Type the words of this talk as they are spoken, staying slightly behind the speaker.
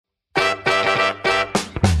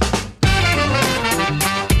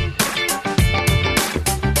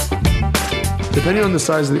depending on the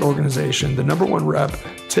size of the organization, the number one rep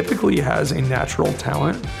typically has a natural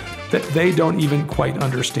talent that they don't even quite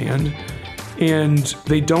understand, and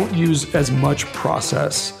they don't use as much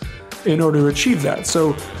process in order to achieve that.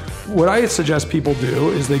 So what I suggest people do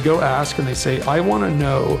is they go ask and they say, I want to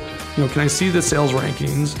know, can I see the sales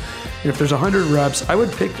rankings? And if there's 100 reps, I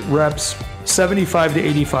would pick reps 75 to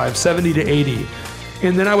 85, 70 to 80.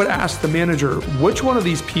 And then I would ask the manager, which one of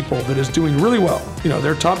these people that is doing really well,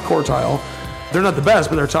 they're top quartile, they're not the best,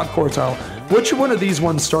 but they're top quartile. Which one of these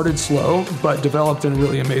ones started slow, but developed in a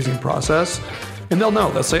really amazing process? And they'll know.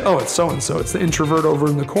 They'll say, oh, it's so-and-so. It's the introvert over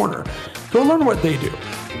in the corner. Go learn what they do.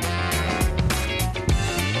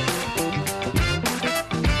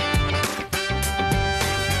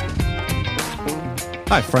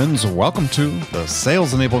 Hi, friends. Welcome to the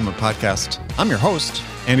Sales Enablement Podcast. I'm your host,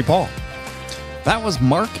 Andy Paul. That was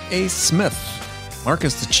Mark A. Smith. Mark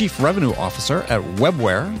is the Chief Revenue Officer at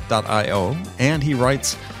Webware.io, and he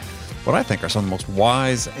writes what I think are some of the most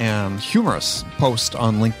wise and humorous posts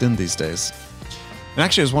on LinkedIn these days. And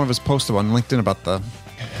actually, it was one of his posts on LinkedIn about the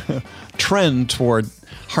trend toward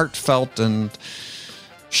heartfelt and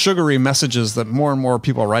sugary messages that more and more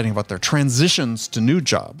people are writing about their transitions to new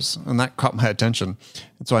jobs. And that caught my attention.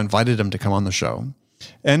 And so I invited him to come on the show.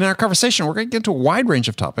 And in our conversation, we're going to get into a wide range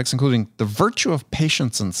of topics, including the virtue of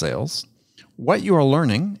patience in sales, what you are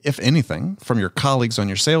learning, if anything, from your colleagues on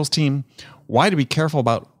your sales team, why to be careful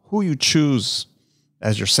about who you choose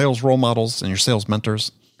as your sales role models and your sales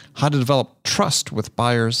mentors, how to develop trust with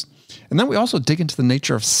buyers. And then we also dig into the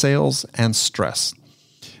nature of sales and stress.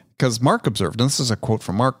 Because Mark observed, and this is a quote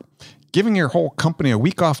from Mark, giving your whole company a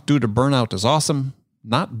week off due to burnout is awesome.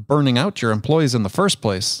 Not burning out your employees in the first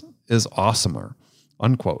place is awesomer,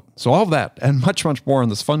 unquote. So all of that and much, much more in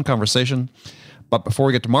this fun conversation. But before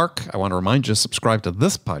we get to Mark, I want to remind you to subscribe to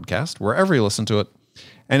this podcast wherever you listen to it.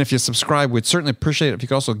 And if you subscribe, we'd certainly appreciate it if you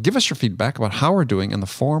could also give us your feedback about how we're doing in the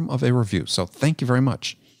form of a review. So thank you very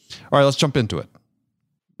much. All right, let's jump into it.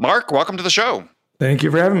 Mark, welcome to the show. Thank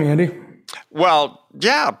you for having me, Andy. Well,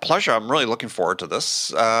 yeah, pleasure. I'm really looking forward to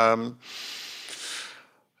this. We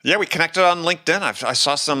connected on LinkedIn. I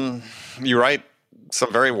saw you write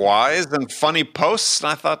some very wise and funny posts,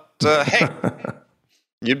 and I thought, hey,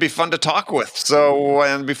 you'd be fun to talk with. So,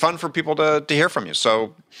 and it'd be fun for people to hear from you.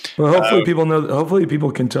 So, well, hopefully people know. Hopefully people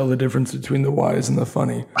can tell the difference between the wise and the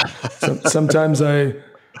funny. Sometimes I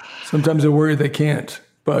worry they can't.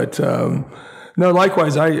 But no,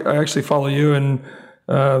 likewise, I actually follow you, and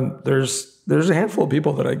there's a handful of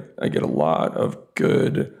people that I get a lot of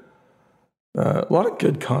good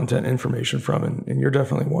content information from, and you're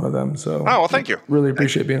definitely one of them. So, thank you. Really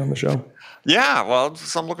appreciate being on the show. Yeah, well,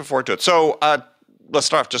 so I'm looking forward to it. So, let's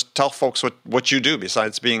start off. Just tell folks what you do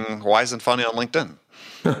besides being wise and funny on LinkedIn.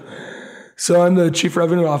 So I'm the Chief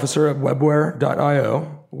Revenue Officer at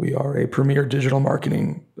Webware.io. We are a premier digital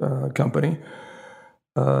marketing company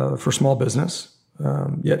for small business,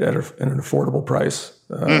 yet at an affordable price,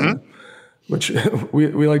 which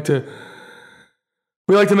we like to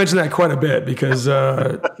mention that quite a bit because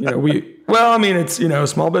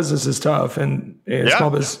it's small business is tough, and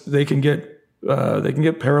small business they can get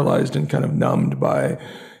paralyzed and kind of numbed by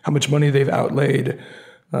how much money they've outlaid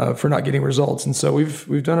for not getting results. And so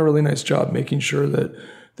we've done a really nice job making sure that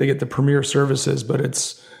they get the premier services, but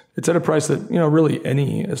it's at a price that really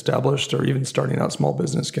any established or even starting out small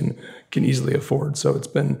business can easily afford. So it's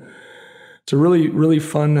a really, really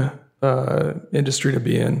fun industry to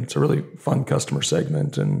be in. It's a really fun customer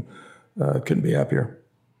segment, and couldn't be happier.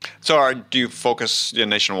 So do you focus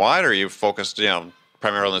nationwide, or are you focused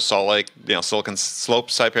primarily in the Salt Lake, Silicon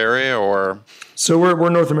Slopes type area, or? So we're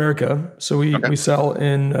North America. So we sell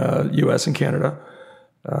in U.S. and Canada.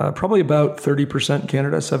 Probably about 30%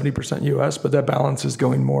 Canada, 70% U.S., but that balance is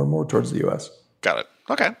going more and more towards the U.S. Got it.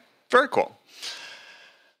 Okay. Very cool.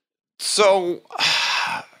 So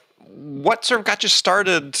what sort of got you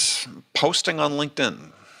started posting on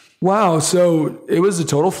LinkedIn? Wow. So it was a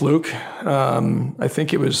total fluke. I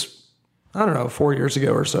think it was, 4 years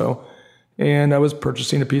ago or so. And I was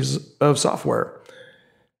purchasing a piece of software.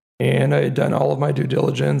 And I had done all of my due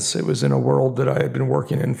diligence. It was in a world that I had been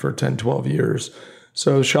working in for 10, 12 years.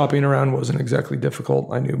 So shopping around wasn't exactly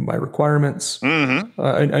difficult. I knew my requirements. Mm-hmm.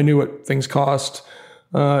 I knew what things cost.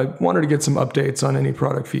 I wanted to get some updates on any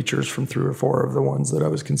product features from 3 or 4 of the ones that I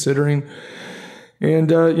was considering. And,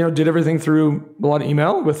 did everything through a lot of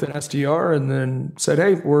email with an SDR, and then said,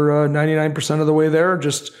 hey, we're 99% of the way there.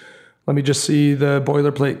 Let me just see the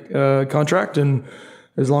boilerplate contract. And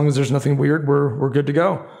as long as there's nothing weird, we're good to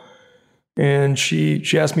go. And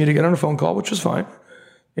she asked me to get on a phone call, which was fine.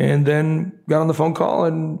 And then got on the phone call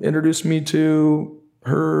and introduced me to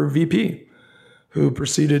her VP. who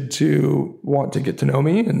proceeded to want to get to know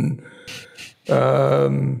me and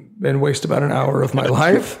waste about an hour of my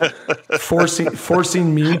life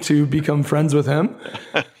forcing me to become friends with him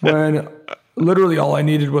when literally all I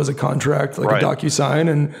needed was a contract, like a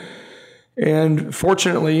DocuSign. And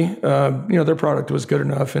fortunately, their product was good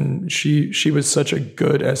enough, and she was such a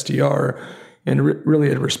good SDR and really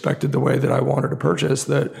had respected the way that I wanted to purchase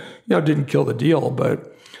that, it didn't kill the deal. But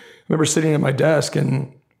I remember sitting at my desk,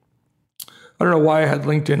 and I don't know why I had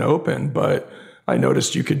LinkedIn open, but I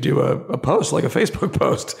noticed you could do a post, like a Facebook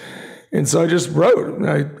post. And so I just wrote.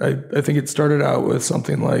 I think it started out with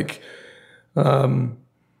something like, I'll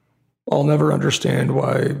never understand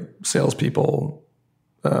why salespeople,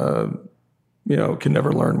 can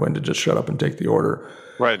never learn when to just shut up and take the order.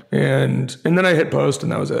 Right. And then I hit post,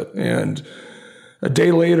 and that was it. And a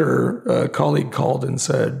day later, a colleague called and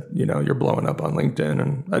said, you're blowing up on LinkedIn.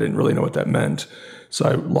 And I didn't really know what that meant. So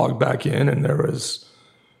I logged back in, and there was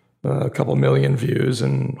a couple million views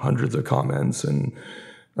and hundreds of comments. And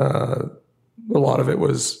a lot of it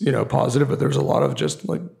was, positive, but there's a lot of just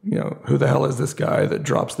like, who the hell is this guy that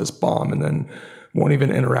drops this bomb and then won't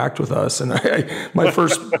even interact with us? And my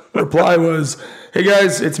first reply was, hey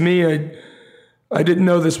guys, it's me. I didn't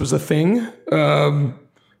know this was a thing.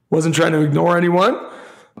 Wasn't trying to ignore anyone,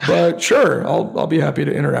 but sure, I'll be happy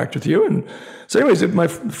to interact with you. And so anyways, my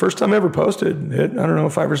first time I ever posted hit,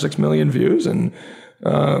 5 or 6 million views. And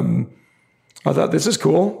I thought, this is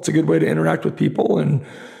cool. It's a good way to interact with people. And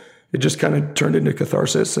it just kind of turned into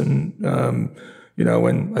catharsis. And,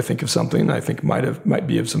 when I think of something I think might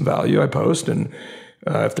be of some value, I post. And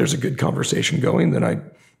if there's a good conversation going,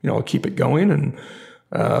 then I'll keep it going. And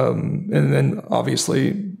then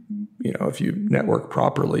obviously, if you network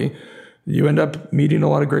properly, you end up meeting a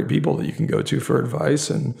lot of great people that you can go to for advice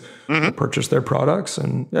and purchase their products.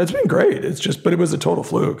 And it's been great. But it was a total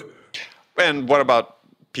fluke. And what about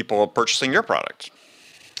people purchasing your product?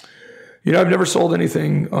 I've never sold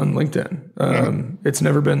anything on LinkedIn. It's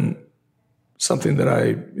never been something that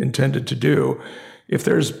I intended to do. If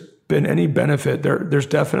there's been any benefit, there's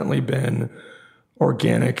definitely been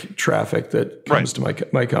organic traffic that comes to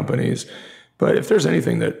my companies. But if there's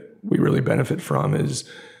anything that we really benefit from is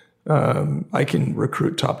I can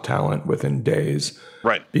recruit top talent within days.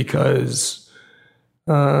 Right. Because,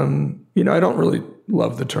 I don't really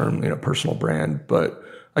love the term, personal brand, but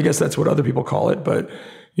I guess that's what other people call it. But,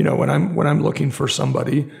 when I'm looking for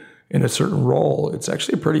somebody in a certain role, it's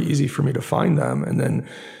actually pretty easy for me to find them. And then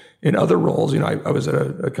in other roles, I was at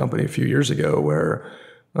a company a few years ago where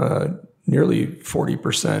nearly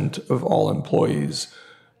 40% of all employees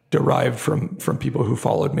derived from people who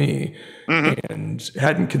followed me and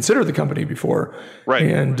hadn't considered the company before. Right.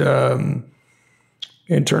 And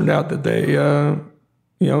turned out that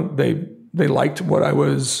they liked what I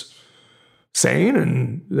was saying,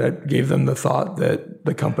 and that gave them the thought that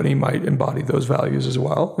the company might embody those values as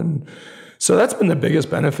well. And so that's been the biggest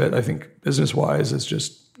benefit, I think, business-wise, is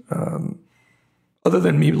just other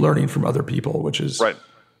than me learning from other people, which has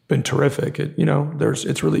been terrific.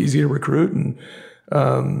 It's really easy to recruit. And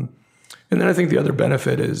then I think the other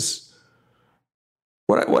benefit is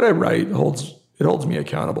what I write holds me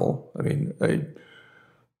accountable. I mean,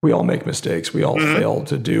 we all make mistakes. We all fail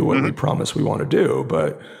to do what we promise we want to do.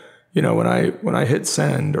 But when I hit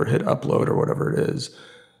send or hit upload or whatever it is,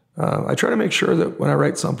 I try to make sure that when I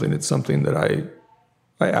write something, it's something that I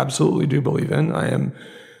absolutely do believe in. I am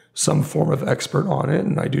some form of expert on it,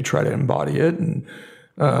 and I do try to embody it. And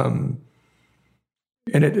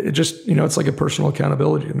it just, it's like a personal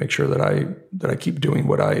accountability to make sure that I keep doing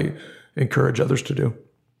what I encourage others to do.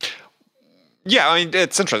 Yeah, I mean,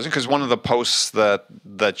 it's interesting because one of the posts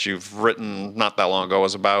that you've written not that long ago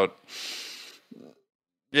was about,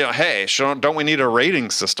 hey, don't we need a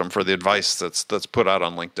rating system for the advice that's put out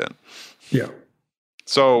on LinkedIn? Yeah.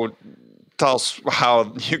 So tell us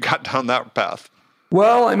how you got down that path.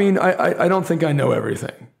 Well, I mean, I don't think I know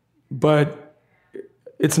everything, but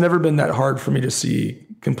it's never been that hard for me to see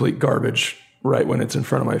complete garbage right when it's in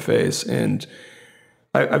front of my face. And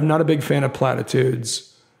I'm not a big fan of platitudes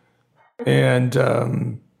and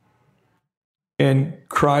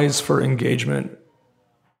cries for engagement,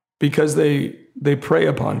 because they prey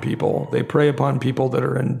upon people. They prey upon people that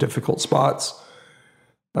are in difficult spots,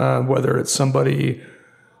 whether it's somebody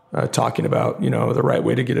talking about, the right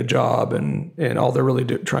way to get a job, and all they're really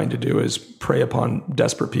trying to do is prey upon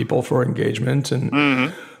desperate people for engagement,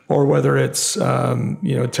 and or whether it's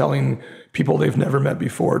telling people they've never met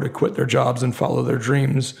before to quit their jobs and follow their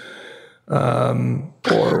dreams,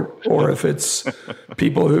 or if it's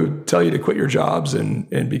people who tell you to quit your jobs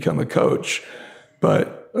and become a coach,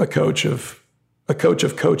 but a coach of a coach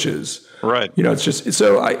of coaches. Right. It's just,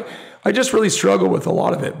 so I just really struggle with a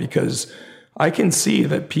lot of it because I can see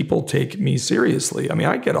that people take me seriously. I mean,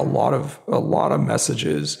 I get a lot of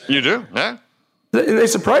messages. You do? Yeah. And they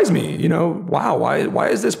surprise me, wow, why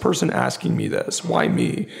is this person asking me this? Why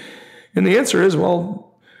me? And the answer is,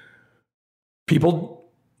 well,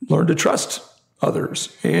 people learn to trust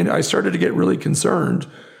others. And I started to get really concerned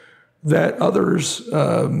that others,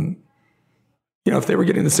 if they were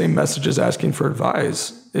getting the same messages asking for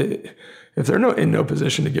advice, if they're in no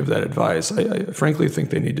position to give that advice, I frankly think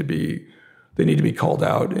they need to be called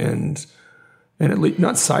out and at least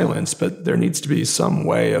not silenced, but there needs to be some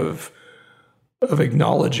way of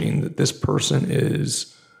acknowledging that this person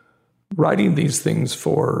is writing these things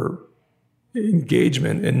for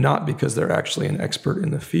engagement and not because they're actually an expert in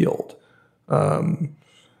the field.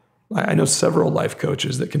 I know several life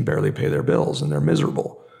coaches that can barely pay their bills and they're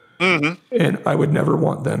miserable. Mm-hmm. And I would never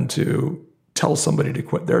want them to tell somebody to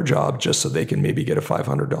quit their job just so they can maybe get a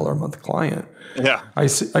 $500 a month client. Yeah. I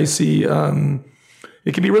see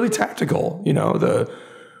it can be really tactical.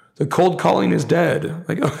 The cold calling is dead.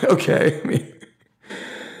 Like, okay. I mean,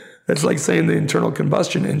 it's like saying the internal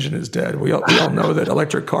combustion engine is dead. We all know that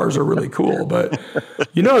electric cars are really cool, but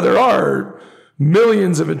there are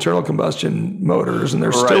millions of internal combustion motors, and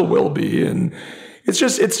there still will be, and it's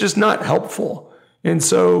just not helpful. And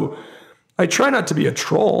so I try not to be a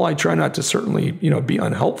troll. I try not to certainly be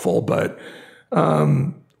unhelpful, but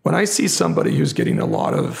when I see somebody who's getting a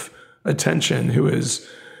lot of attention, who is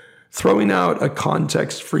throwing out a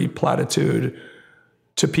context-free platitude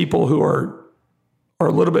to people who are a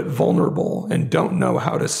little bit vulnerable and don't know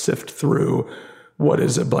how to sift through what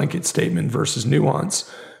is a blanket statement versus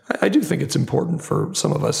nuance, I do think it's important for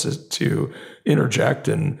some of us to interject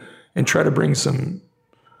and try to bring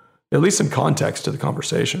at least some context to the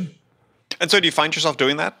conversation. And so do you find yourself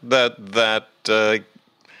doing that? I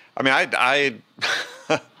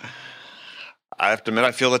have to admit,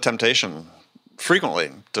 I feel the temptation frequently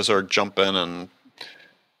to sort of jump in and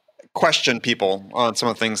question people on some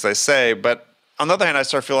of the things they say. But on the other hand, I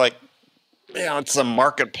sort of feel like, it's a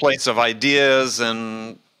marketplace of ideas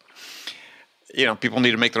and, people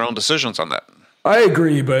need to make their own decisions on that. I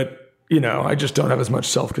agree, but, I just don't have as much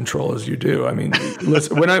self-control as you do. I mean,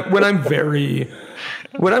 listen, when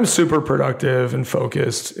I'm super productive and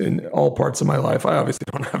focused in all parts of my life, I obviously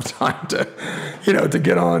don't have time to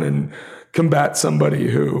get on and combat somebody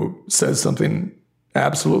who says something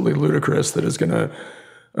absolutely ludicrous that is going to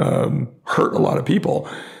hurt a lot of people.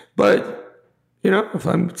 But, if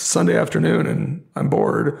I'm Sunday afternoon and I'm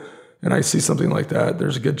bored and I see something like that,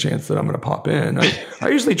 there's a good chance that I'm going to pop in. I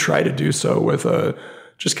usually try to do so with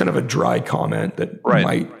just kind of a dry comment that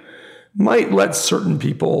might let certain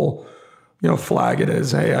people, flag it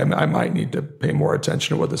as, hey, I might need to pay more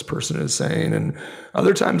attention to what this person is saying. And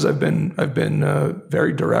other times I've been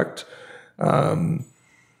very direct. The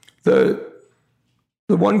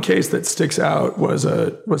one case that sticks out was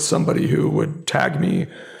somebody who would tag me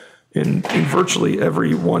in virtually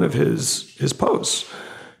every one of his posts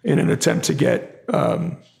in an attempt to get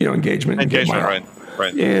engagement.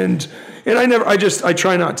 Right. And I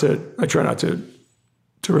try not to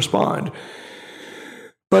respond.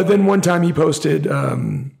 But then one time he posted a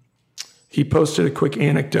quick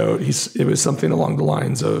anecdote. It was something along the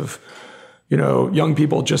lines of, young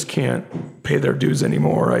people just can't pay their dues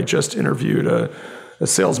anymore. I just interviewed a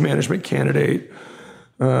sales management candidate.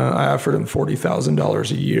 I offered him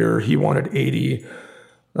 $40,000 a year. He wanted $80,000.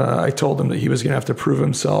 I told him that he was going to have to prove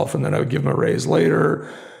himself, and then I would give him a raise later.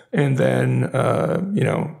 And then,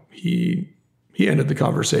 he ended the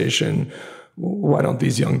conversation. Why don't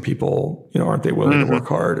these young people, aren't they willing to work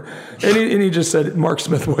hard? And he just said, Mark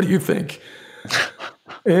Smith, what do you think?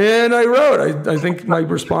 And I wrote, I think my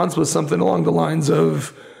response was something along the lines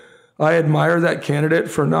of, I admire that candidate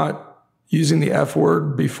for not using the F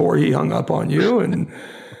word before he hung up on you. And,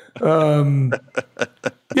 and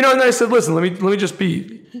I said, listen, let me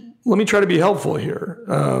try to be helpful here.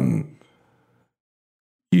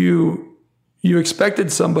 You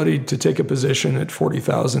expected somebody to take a position at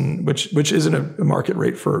 40,000, which isn't a market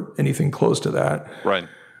rate for anything close to that. Right.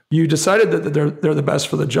 You decided that they're the best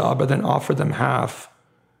for the job, but then offered them half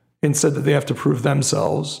and said that they have to prove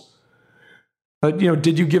themselves.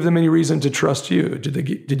 Did you give them any reason to trust you?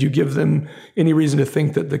 Did you give them any reason to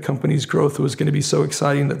think that the company's growth was going to be so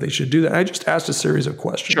exciting that they should do that? I just asked a series of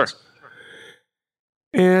questions. Sure.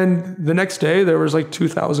 And the next day there was like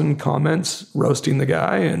 2,000 comments roasting the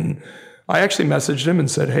guy. And I actually messaged him and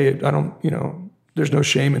said, hey, there's no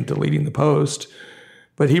shame in deleting the post.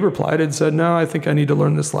 But he replied and said, no, I think I need to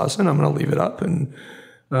learn this lesson. I'm going to leave it up. And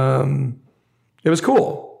it was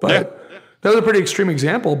cool. But That was a pretty extreme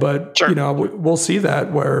example, but Sure. We'll see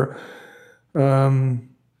that where, it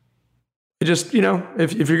just,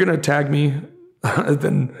 if you're going to tag me,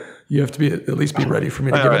 then you have to be at least be ready for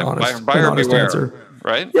me to give an honest beware, answer.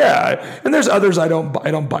 Right? Yeah. And there's others I don't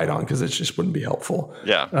bite on because it just wouldn't be helpful.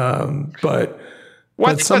 Yeah. But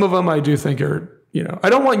some of them I do think are, I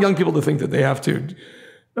don't want young people to think that they have to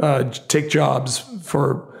take jobs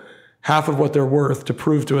for half of what they're worth to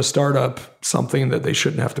prove to a startup something that they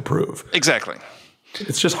shouldn't have to prove. Exactly.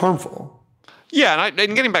 It's just harmful. Yeah.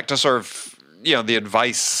 And getting back to sort of, the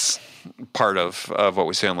advice part of what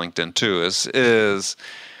we say on LinkedIn too is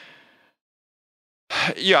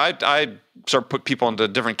I sort of put people into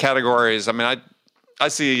different categories. I mean, I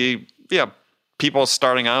see, people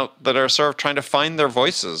starting out that are sort of trying to find their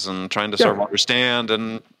voices and trying to sort of understand.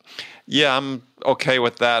 And I'm okay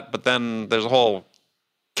with that. But then there's a whole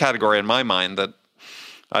category in my mind that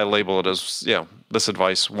I label it as, this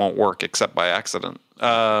advice won't work except by accident.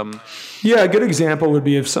 A good example would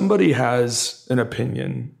be if somebody has an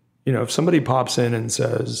opinion, if somebody pops in and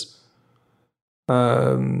says,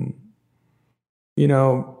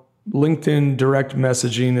 LinkedIn direct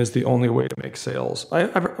messaging is the only way to make sales.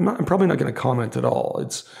 I'm probably not going to comment at all.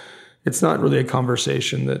 It's not really a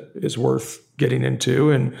conversation that is worth getting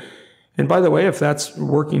into. And by the way, if that's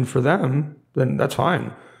working for them, then that's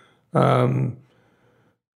fine.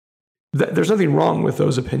 There's nothing wrong with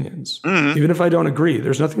those opinions. Mm-hmm. Even if I don't agree,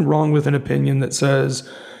 there's nothing wrong with an opinion that says,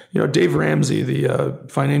 Dave Ramsey, the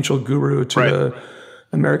financial guru to the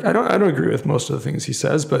America. I don't agree with most of the things he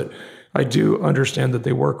says, but I do understand that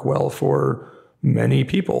they work well for many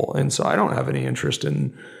people. And so I don't have any interest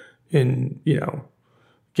in getting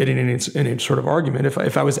in any sort of argument.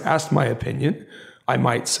 If I was asked my opinion, I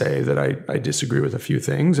might say that I disagree with a few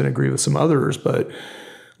things and agree with some others, but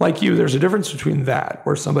like you, there's a difference between that,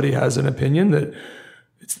 where somebody has an opinion that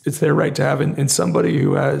it's their right to have, and somebody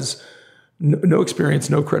who has no experience,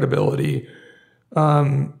 no credibility,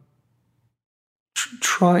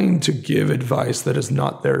 trying to give advice that is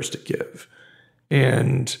not theirs to give.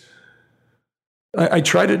 And I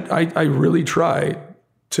really try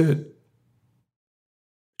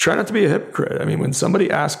not to be a hypocrite. I mean, when somebody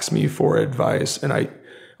asks me for advice and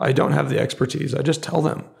I don't have the expertise, I just tell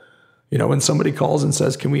them. When somebody calls and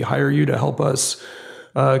says, can we hire you to help us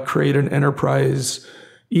create an enterprise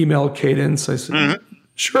email cadence? I said,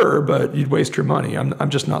 sure, but you'd waste your money. I'm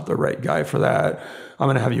just not the right guy for that. I'm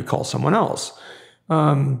going to have you call someone else.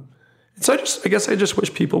 So I guess I just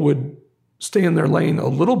wish people would stay in their lane a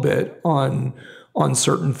little bit on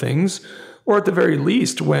certain things, or at the very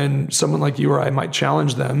least, when someone like you or I might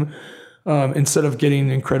challenge them, instead of getting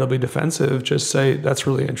incredibly defensive, just say, that's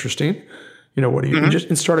really interesting. What do you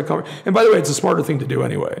just start a conversation? And by the way, it's a smarter thing to do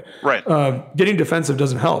anyway. Right. Getting defensive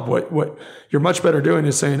doesn't help. What you're much better doing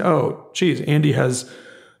is saying, oh, geez, Andy has,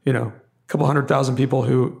 a couple 100,000 people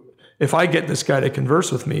who, if I get this guy to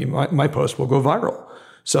converse with me, my post will go viral.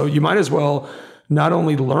 So you might as well not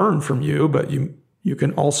only learn from you, but you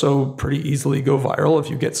can also pretty easily go viral if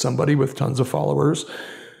you get somebody with tons of followers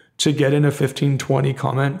to get in a 15, 20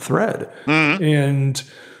 comment thread. Mm-hmm.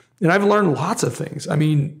 And I've learned lots of things. I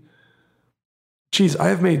mean, geez, I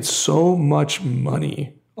have made so much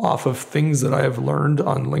money off of things that I have learned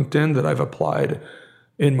on LinkedIn that I've applied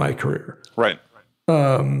in my career. Right.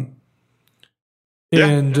 And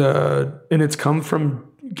it's come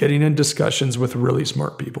from getting in discussions with really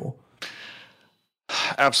smart people.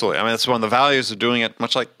 Absolutely. I mean, it's one of the values of doing it,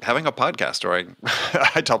 much like having a podcast, or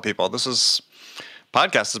I tell people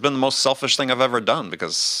podcast has been the most selfish thing I've ever done,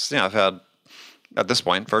 because, I've had, at this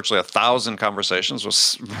point, virtually 1,000 conversations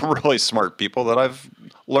with really smart people that I've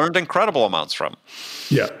learned incredible amounts from.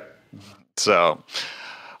 Yeah. So,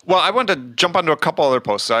 well, I wanted to jump onto a couple other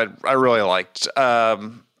posts I really liked,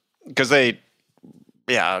 because they,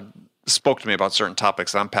 spoke to me about certain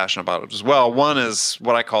topics that I'm passionate about as well. One is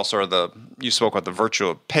what I call sort of you spoke about the virtue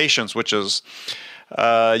of patience, which is,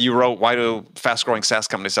 you wrote, why do fast-growing SaaS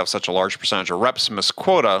companies have such a large percentage of reps miss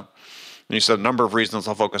quota? And you said a number of reasons.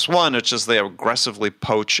 I'll focus one. It's just they aggressively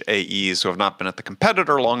poach AEs who have not been at the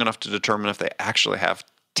competitor long enough to determine if they actually have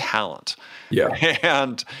talent. Yeah.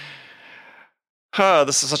 And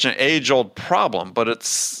this is such an age-old problem, but it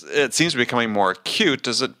seems to be becoming more acute.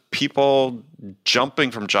 Is it people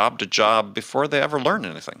jumping from job to job before they ever learn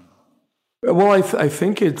anything? Well, I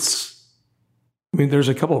think there's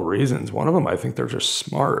a couple of reasons. One of them, I think they're just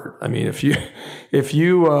smart. I mean, if you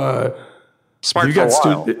smart for a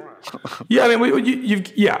while. Yeah, I mean,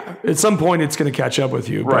 at some point it's going to catch up with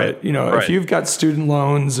you. Right. But, if you've got student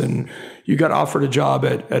loans and you got offered a job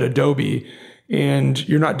at Adobe and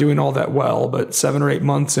you're not doing all that well, but 7 or 8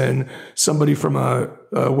 months in, somebody from a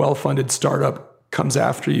well-funded startup comes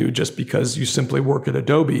after you just because you simply work at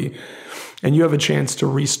Adobe, and you have a chance to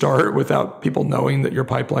restart without people knowing that your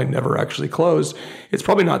pipeline never actually closed, it's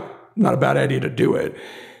probably not a bad idea to do it.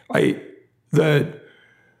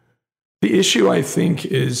 The issue I think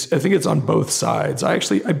it's on both sides. I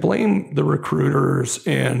blame the recruiters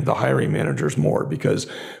and the hiring managers more, because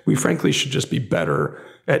we frankly should just be better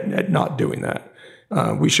at not doing that.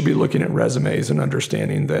 We should be looking at resumes and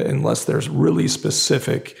understanding that unless there's really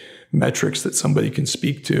specific metrics that somebody can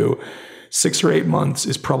speak to, 6 or 8 months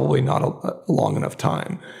is probably not a long enough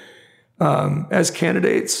time. As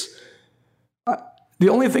candidates, the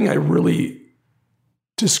only thing I really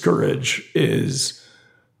discourage is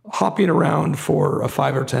hopping around for a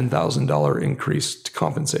 $5,000 or $10,000 increased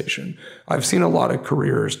compensation. I've seen a lot of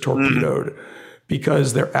careers torpedoed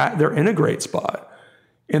because they're in a great spot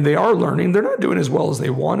and they are learning. They're not doing as well as they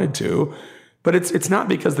wanted to, but it's not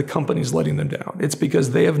because the company's letting them down. It's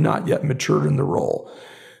because they have not yet matured in the role.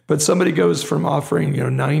 But somebody goes from offering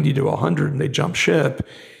 90 to 100 and they jump ship.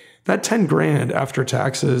 That 10 grand after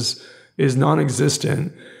taxes is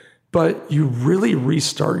non-existent, but you really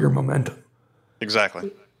restart your momentum.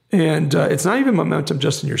 Exactly. And it's not even momentum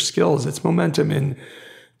just in your skills. It's momentum in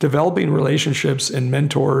developing relationships and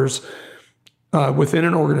mentors within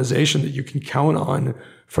an organization that you can count on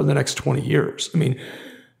for the next 20 years. I mean,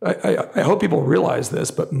 I hope people realize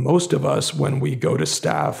this, but most of us, when we go to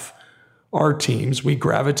staff our teams, we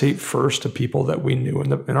gravitate first to people that we knew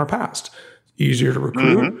in our past. Easier to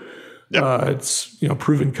recruit. Mm-hmm. Yep. It's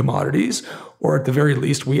proven commodities, or at the very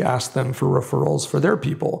least, we ask them for referrals for their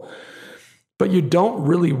people. But you don't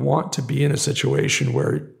really want to be in a situation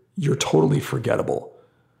where you're totally forgettable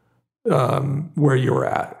where you're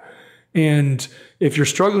at. And if you're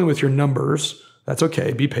struggling with your numbers, that's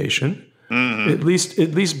okay. Be patient. Mm-hmm.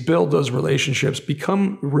 At least build those relationships.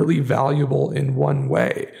 Become really valuable in one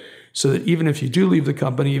way, so that even if you do leave the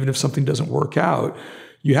company, even if something doesn't work out,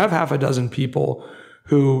 you have half a dozen people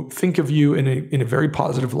who think of you in a very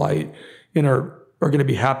positive light and are going to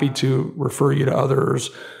be happy to refer you to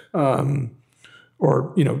others.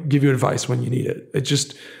 Or give you advice when you need it.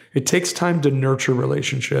 It takes time to nurture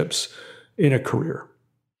relationships in a career.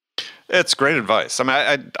 It's great advice. I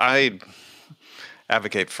mean, I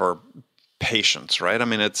advocate for patience, right? I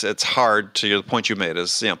mean, it's hard. To the point you made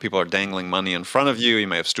is, people are dangling money in front of you. You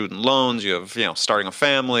may have student loans. You have, starting a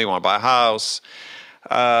family. You want to buy a house.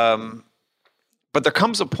 But there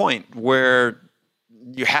comes a point where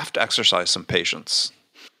you have to exercise some patience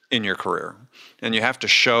in your career. And you have to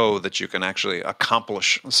show that you can actually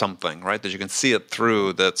accomplish something, right? That you can see it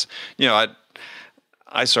through. That's,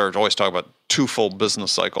 I sort of always talk about 2 full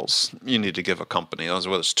business cycles you need to give a company,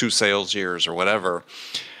 whether it's 2 sales years or whatever,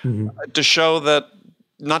 to show that,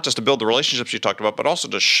 not just to build the relationships you talked about, but also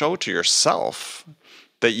to show to yourself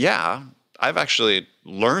that, I've actually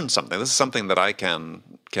learned something. This is something that I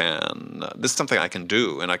this is something I can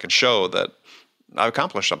do, and I can show that I've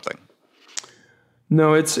accomplished something.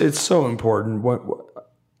 No, it's so important.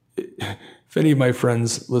 If any of my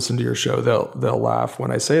friends listen to your show, they'll laugh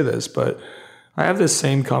when I say this, but I have this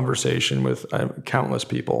same conversation with countless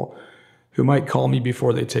people who might call me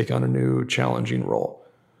before they take on a new challenging role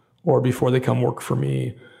or before they come work for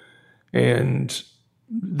me, and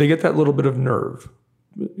they get that little bit of nerve,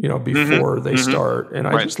 before they start. And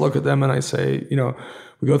I just look at them and I say,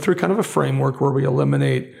 we go through kind of a framework where we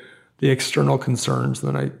eliminate the external concerns.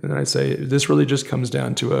 And then I say, this really just comes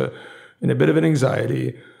down to a bit of an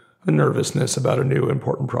anxiety, a nervousness about a new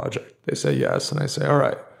important project. They say yes. And I say, all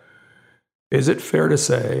right, is it fair to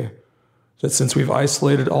say that since we've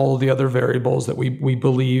isolated all of the other variables that we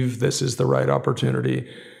believe this is the right opportunity,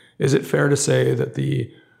 is it fair to say that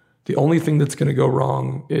the only thing that's going to go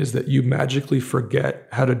wrong is that you magically forget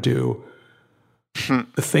how to do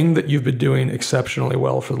the thing that you've been doing exceptionally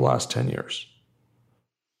well for the last 10 years?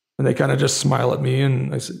 And they kind of just smile at me,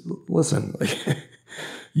 and I said, listen,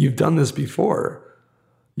 you've done this before.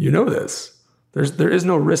 You know this. There is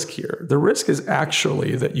no risk here. The risk is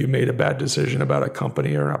actually that you made a bad decision about a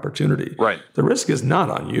company or an opportunity. Right. The risk is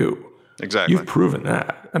not on you. Exactly. You've proven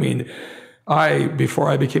that. I mean, before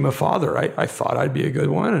I became a father, I thought I'd be a good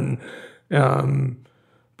one. And,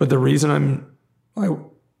 but the reason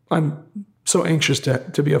I'm so anxious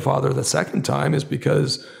to be a father the second time is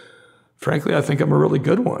because, frankly, I think I'm a really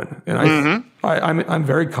good one. And I'm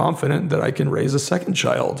very confident that I can raise a second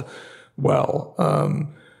child well.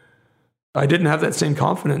 I didn't have that same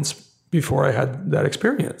confidence before I had that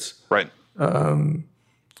experience. Right.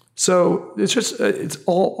 So it's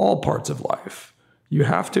all parts of life. You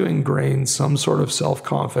have to ingrain some sort of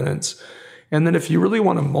self-confidence And then if you really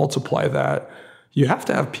want to multiply that, you have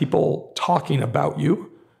to have people talking about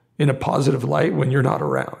you in a positive light when you're not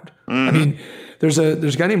around. I mean, there's a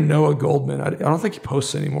guy named Noah Goldman. I don't think he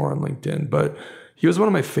posts anymore on LinkedIn, but he was one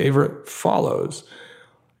of my favorite follows.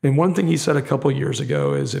 And one thing he said a couple of years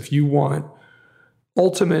ago is if you want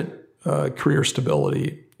ultimate career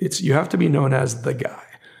stability, you have to be known as the guy.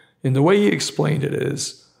 And the way he explained it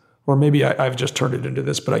is, or maybe I've just turned it into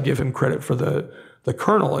this, but I give him credit for the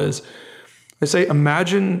kernel is, I say,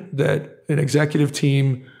 imagine that an executive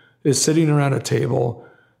team is sitting around a table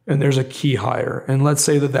and there's a key hire. And let's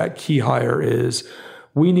say that key hire is,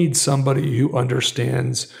 we need somebody who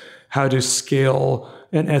understands how to scale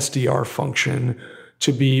an SDR function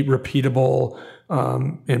to be repeatable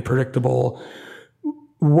and predictable.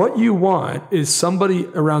 What you want is somebody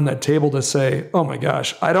around that table to say, oh my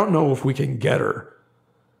gosh, I don't know if we can get her,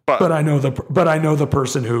 but I know the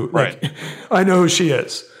person who, right. I know who she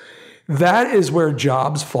is. That is where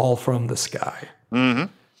jobs fall from the sky. Mm-hmm.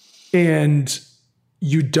 And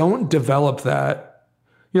you don't develop that.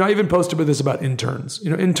 I even posted with this about interns.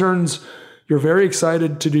 Interns, you're very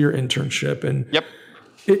excited to do your internship. And yep.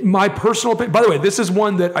 My personal opinion, by the way, this is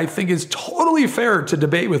one that I think is totally fair to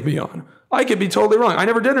debate with me on. I could be totally wrong. I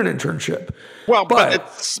never did an internship. Well,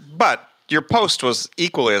 but your post was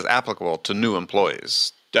equally as applicable to new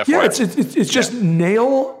employees. Definitely. Yeah, it's just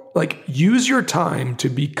use your time to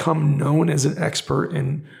become known as an expert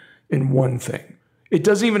in one thing. It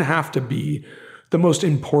doesn't even have to be the most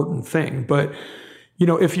important thing, but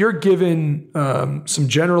if you're given some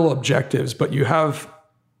general objectives, but you have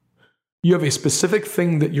a specific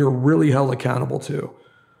thing that you're really held accountable to,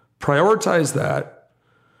 prioritize that,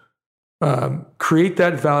 create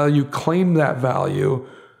that value, claim that value,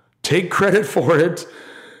 take credit for it,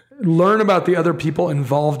 learn about the other people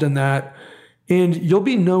involved in that, and you'll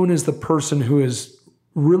be known as the person who is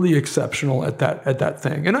really exceptional at that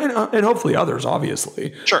thing. And hopefully others,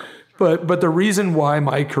 obviously. Sure. But the reason why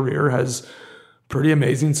my career has pretty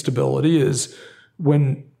amazing stability is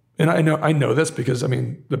and I know this because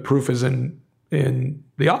the proof is in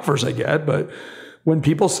the offers I get, but when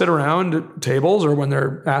people sit around tables or when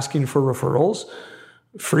they're asking for referrals,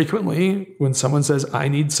 frequently when someone says, I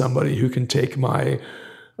need somebody who can take my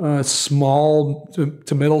small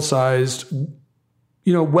to middle-sized,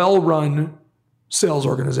 well-run sales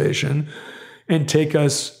organization and take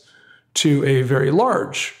us to a very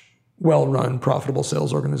large, well-run, profitable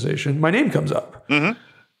sales organization, my name comes up. Mm-hmm.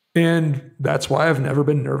 And that's why I've never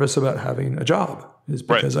been nervous about having a job, is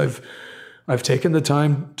because right. I've taken the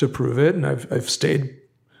time to prove it, and I've stayed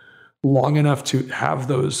long enough to have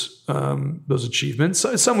those achievements.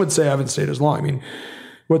 Some would say I haven't stayed as long.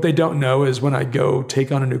 What they don't know is when I go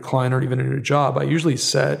take on a new client or even a new job, I usually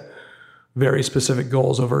set very specific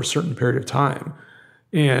goals over a certain period of time.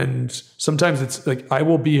 And sometimes it's like, I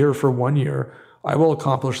will be here for 1 year, I will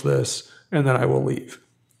accomplish this, and then I will leave.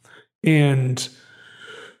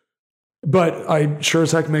 But I sure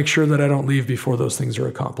as heck make sure that I don't leave before those things are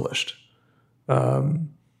accomplished.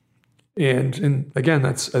 And again,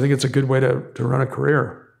 I think it's a good way to run a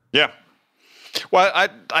career. Yeah. Well,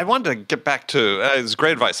 I wanted to get back to, it's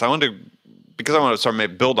great advice. Because I want to sort of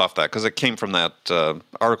maybe build off that, because it came from that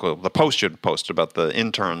article, the post you'd posted about the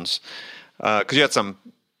interns, because you had some,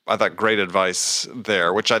 I thought, great advice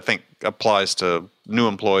there, which I think applies to new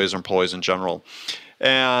employees or employees in general.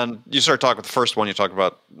 And you started talking with the first one, you talked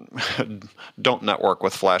about don't network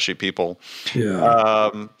with flashy people.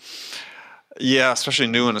 Yeah. Yeah, especially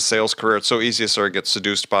new in a sales career. It's so easy to sort of get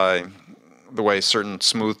seduced by the way certain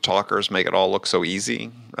smooth talkers make it all look so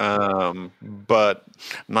easy. But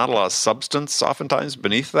not a lot of substance oftentimes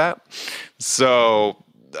beneath that. So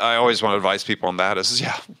I always want to advise people on that is,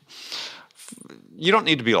 you don't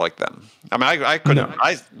need to be like them. I couldn't,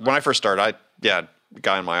 no. When I first started, a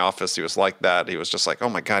guy in my office, he was like that. He was just like, oh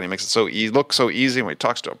my God, he makes it so look so easy when he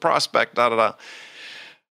talks to a prospect,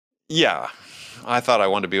 Yeah, I thought I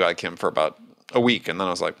wanted to be like him for about a week. And then I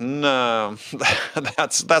was like, no,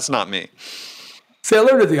 that's not me. See, I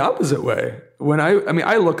learned it the opposite way. When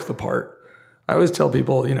I look the part. I always tell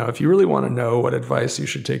people, if you really want to know what advice you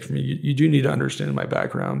should take from me, you do need to understand my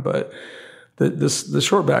background. But the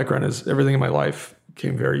short background is everything in my life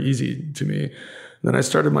came very easy to me. And then I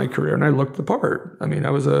started my career and I looked the part. I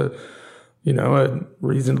was a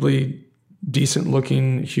reasonably decent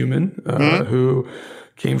looking human who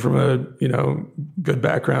came from a, good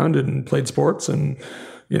background and played sports and,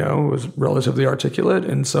 was relatively articulate.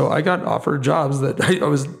 And so I got offered jobs that I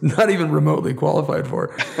was not even remotely qualified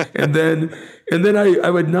for. And then I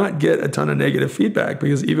would not get a ton of negative feedback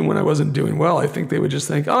because even when I wasn't doing well, I think they would just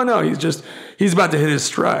think, oh no, he's about to hit his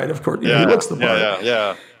stride. Of course, he looks the part.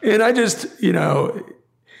 Yeah. And I just,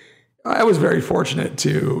 I was very fortunate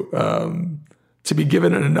to be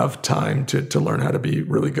given enough time to learn how to be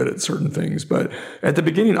really good at certain things. But at the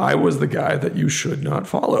beginning, I was the guy that you should not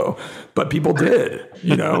follow, but people did,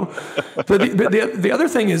 But the other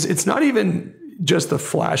thing is, it's not even just the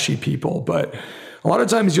flashy people, but a lot of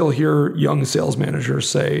times you'll hear young sales managers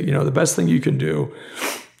say, the best thing you can do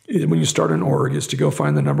when you start an org is to go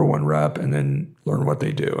find the number one rep and then learn what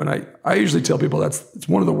they do. And I usually tell people it's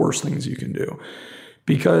one of the worst things you can do,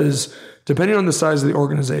 because depending on the size of the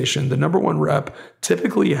organization, the number one rep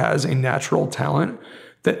typically has a natural talent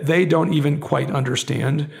that they don't even quite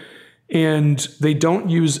understand. And they don't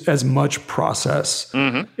use as much process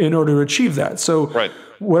in order to achieve that. So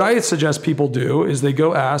what I suggest people do is they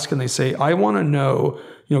go ask and they say, I want to know,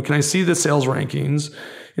 can I see the sales rankings?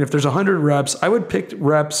 And if there's 100 reps, I would pick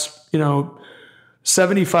reps,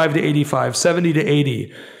 75 to 85, 70 to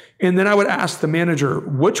 80. And then I would ask the manager,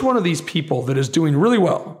 which one of these people that is doing really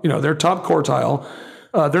well, they're top quartile,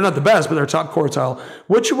 they're not the best, but they're top quartile.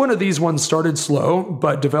 Which one of these ones started slow,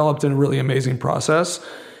 but developed in a really amazing process?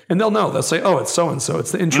 And they'll know. They'll say, oh, it's so-and-so.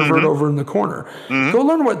 It's the introvert over in the corner. Go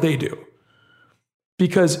learn what they do.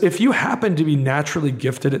 Because if you happen to be naturally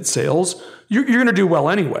gifted at sales, you're going to do well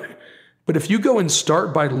anyway. But if you go and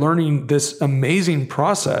start by learning this amazing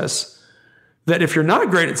process, that if you're not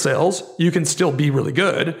great at sales, you can still be really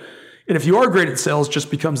good. And if you are great at sales,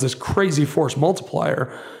 just becomes this crazy force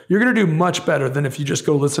multiplier. You're going to do much better than if you just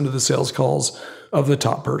go listen to the sales calls of the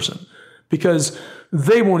top person, because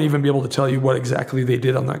they won't even be able to tell you what exactly they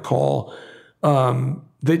did on that call.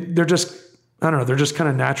 They're just, I don't know, they're just kind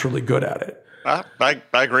of naturally good at it. I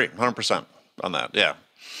agree 100% on that. Yeah.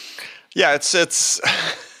 Yeah. It's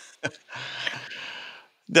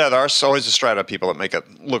yeah, there are always a strata of people that make it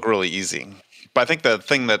look really easy. But I think the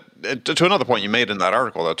thing that, to another point you made in that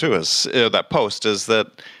article though too, is that post, is that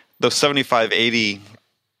those 75, 80%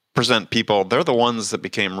 people, they're the ones that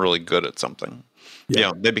became really good at something.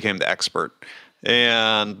 Yeah. They became the expert.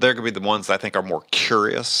 And they're going to be the ones that I think are more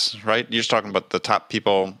curious, right? You're just talking about the top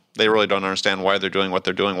people. They really don't understand why they're doing what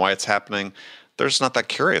they're doing, why it's happening. They're just not that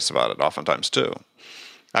curious about it oftentimes too.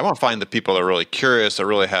 I want to find the people that are really curious, that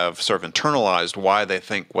really have sort of internalized why they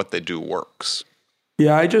think what they do works.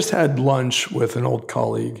 Yeah, I just had lunch with an old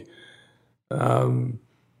colleague.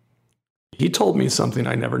 He told me something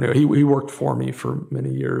I never knew. He worked for me for many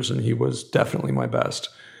years, and he was definitely my best.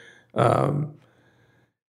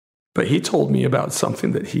 But he told me about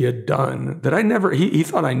something that he had done that I never, he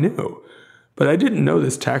thought I knew, but I didn't know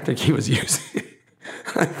this tactic he was using.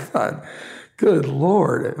 I thought, good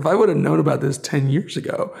Lord, if I would have known about this 10 years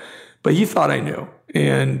ago. But he thought I knew.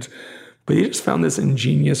 But he just found this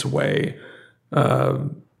ingenious way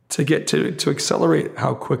to get to accelerate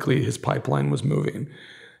how quickly his pipeline was moving.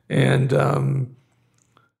 And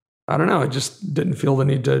I don't know, I just didn't feel the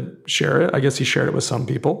need to share it. I guess he shared it with some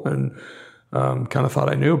people and kind of thought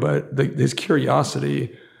I knew, but his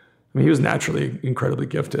curiosity, I mean, he was naturally incredibly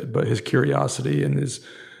gifted, but his curiosity and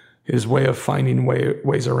his way of finding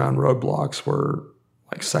ways around roadblocks were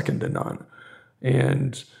like second to none.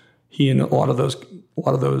 And he and a lot of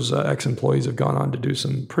those ex-employees have gone on to do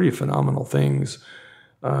some pretty phenomenal things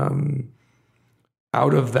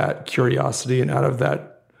out of that curiosity and out of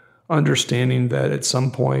that understanding that at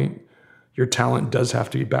some point your talent does have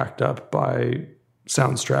to be backed up by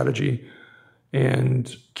sound strategy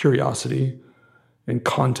and curiosity and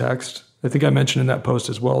context. I think I mentioned in that post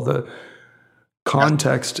as well, the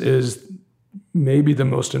context is maybe the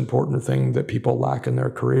most important thing that people lack in their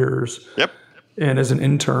careers. Yep. And as an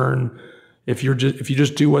intern, if you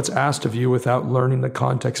just do what's asked of you without learning the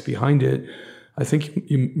context behind it, I think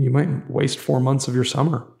you might waste 4 months of your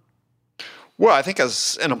summer. Well, I think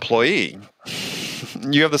as an employee,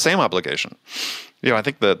 you have the same obligation. I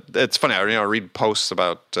think that it's funny. I read posts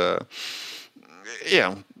about, to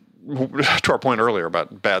our point earlier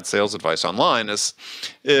about bad sales advice online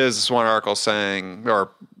is one article saying,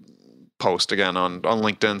 or post again on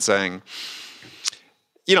LinkedIn saying,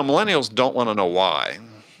 millennials don't want to know why.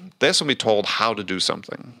 They just want to be told how to do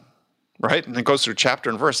something, right? And it goes through chapter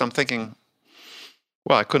and verse. I'm thinking,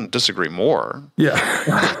 well, I couldn't disagree more. Yeah.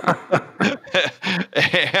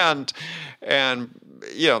 and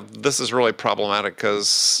this is really problematic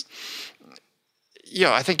because,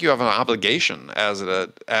 I think you have an obligation as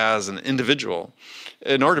an individual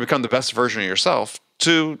in order to become the best version of yourself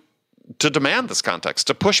to demand this context,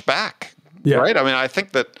 to push back, right? I mean, I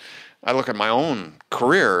think that I look at my own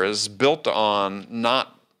career as built on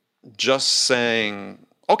not just saying,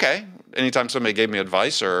 okay, anytime somebody gave me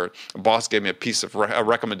advice or a boss gave me a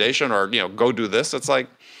recommendation or, go do this, it's like,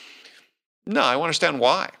 no, I want to understand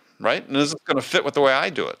why. right? And is it going to fit with the way I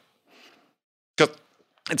do it? Because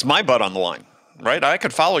it's my butt on the line, right? I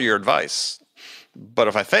could follow your advice, but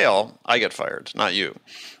if I fail, I get fired, not you.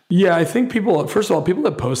 Yeah, I think first of all, people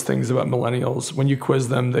that post things about millennials, when you quiz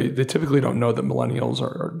them, they typically don't know that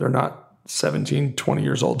millennials they're not 17, 20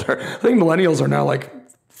 years old. I think millennials are now like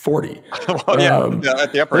 40. Well, yeah,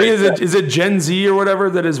 at the upper age. Is it Gen Z or whatever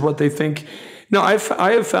that is what they think? No, I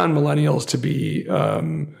have found millennials to be,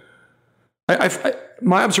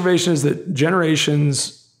 my observation is that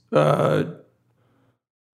generations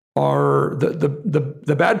are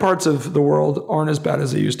the bad parts of the world aren't as bad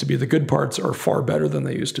as they used to be. The good parts are far better than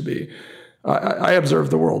they used to be. I observe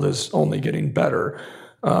the world is only getting better.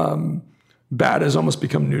 Bad has almost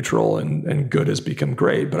become neutral and good has become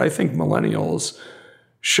great. But I think millennials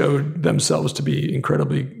showed themselves to be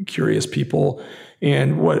incredibly curious people.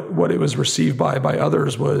 And what it was received by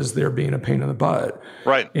others was they're being a pain in the butt.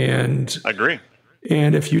 Right. And I agree.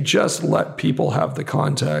 And if you just let people have the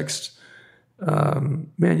context,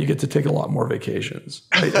 man, you get to take a lot more vacations.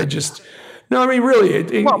 I just, no, I mean, really.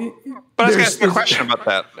 But I was going to ask you a question about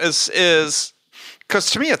that. Is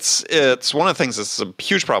because to me, it's one of the things that's a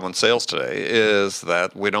huge problem in sales today is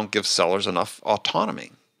that we don't give sellers enough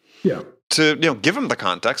autonomy. Yeah. To give them the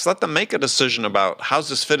context, let them make a decision about how's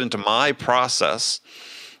this fit into my process,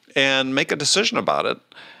 and make a decision about it.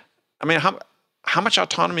 I mean, how much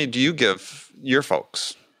autonomy do you give your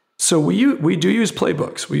folks? So we do use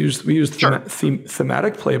playbooks. We use Sure.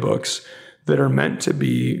 thematic playbooks that are meant to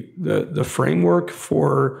be the framework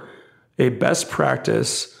for a best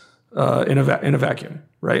practice in a vacuum,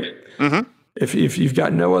 right? Mm-hmm. If you've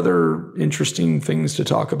got no other interesting things to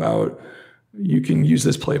talk about, you can use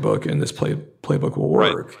this playbook, and this playbook will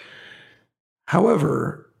work. Right.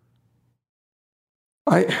 However,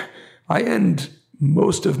 I end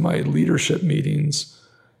most of my leadership meetings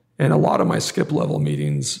and a lot of my skip level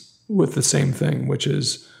meetings with the same thing, which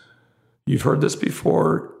is, you've heard this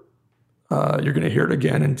before, you're going to hear it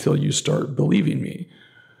again until you start believing me.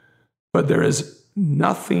 But there is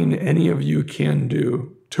nothing any of you can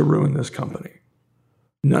do to ruin this company.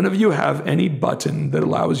 None of you have any button that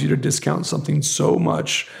allows you to discount something so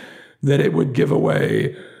much that it would give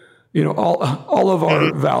away, all of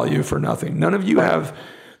our value for nothing. None of you have.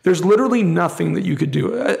 There's literally nothing that you could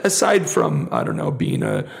do aside from, I don't know, being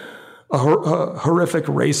a horrific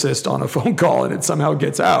racist on a phone call and it somehow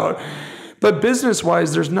gets out. But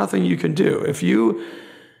business-wise, there's nothing you can do.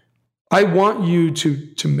 I want you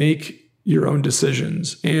to make your own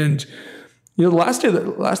decisions. And the last day of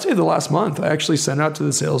the last month, I actually sent out to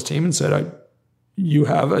the sales team and said, you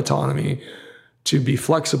have autonomy to be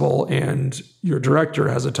flexible, and your director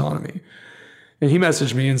has autonomy. And he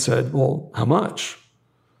messaged me and said, well, how much?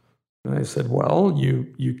 And I said, well,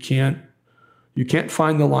 you can't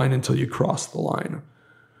find the line until you cross the line.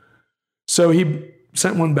 So he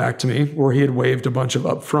sent one back to me where he had waived a bunch of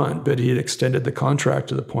upfront, but he had extended the contract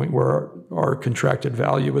to the point where our contracted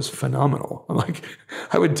value was phenomenal. I'm like,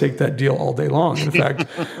 I would take that deal all day long. In fact,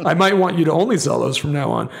 I might want you to only sell those from now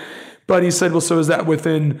on. But he said, well, so is that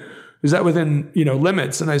within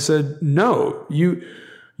limits? And I said, no,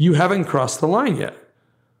 you haven't crossed the line yet.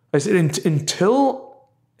 I said, until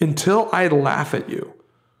I laugh at you,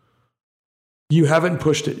 you haven't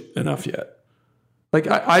pushed it enough yet. Like,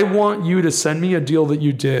 I want you to send me a deal that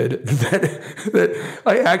you did that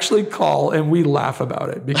I actually call and we laugh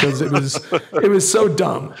about it because it was so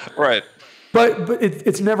dumb. Right. But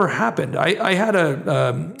it's never happened. I had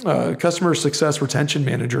a customer success retention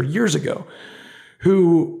manager years ago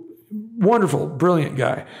who, wonderful, brilliant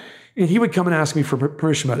guy. And he would come and ask me for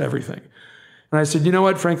permission about everything. And I said, you know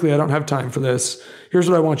what, frankly, I don't have time for this. Here's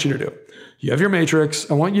what I want you to do. You have your matrix.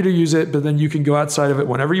 I want you to use it, but then you can go outside of it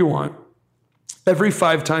whenever you want. Every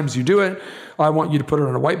 5 times you do it, I want you to put it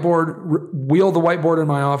on a whiteboard, wheel the whiteboard in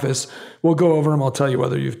my office. We'll go over them. I'll tell you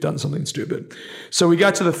whether you've done something stupid. So we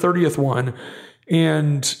got to the 30th one,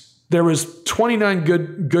 and there was 29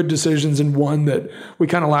 good decisions and one that we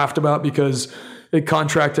kind of laughed about because it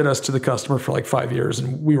contracted us to the customer for like 5 years,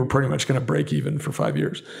 and we were pretty much going to break even for 5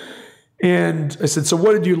 years. And I said, so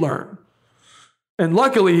what did you learn? And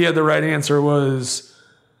luckily he had the right answer was,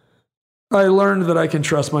 I learned that I can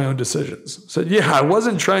trust my own decisions. So yeah, I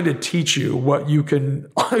wasn't trying to teach you what you can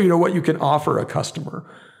offer a customer.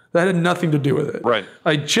 That had nothing to do with it. Right.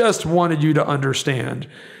 I just wanted you to understand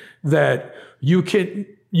that you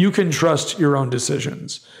can trust your own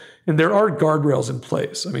decisions. And there are guardrails in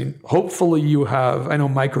place. I mean, hopefully you have, I know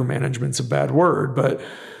micromanagement's a bad word, but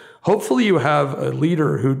hopefully you have a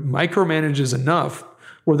leader who micromanages enough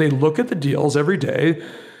where they look at the deals every day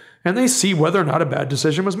and they see whether or not a bad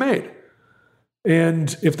decision was made.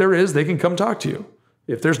 And if there is, they can come talk to you.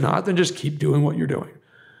 If there's not, then just keep doing what you're doing.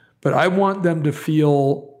 But I want them to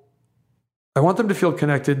feel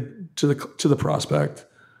connected to the prospect.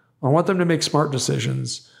 I want them to make smart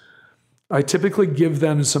decisions. I typically give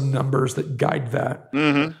them some numbers that guide that.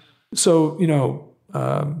 Mm-hmm. So,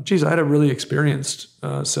 I had a really experienced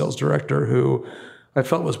sales director who I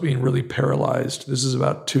felt was being really paralyzed. This is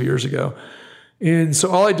about 2 years ago. And so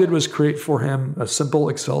all I did was create for him a simple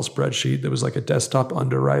Excel spreadsheet that was like a desktop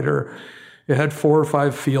underwriter. It had 4 or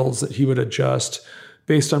 5 fields that he would adjust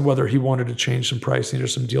based on whether he wanted to change some pricing or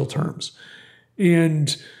some deal terms.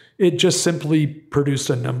 And it just simply produced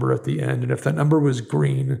a number at the end. And if that number was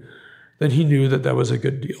green, then he knew that was a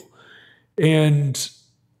good deal. And,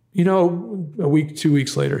 a week, 2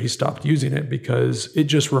 weeks later, he stopped using it because it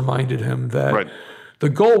just reminded him that the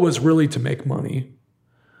goal was really to make money.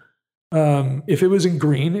 If it was in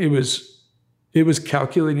green, it was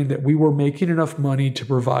calculating that we were making enough money to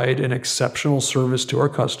provide an exceptional service to our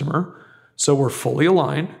customer. So we're fully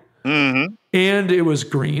aligned. Mm-hmm. And it was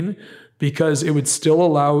green because it would still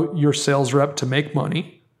allow your sales rep to make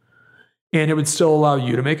money. And it would still allow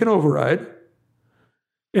you to make an override.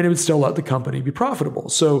 And it would still let the company be profitable.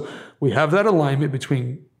 So we have that alignment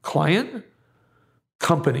between client,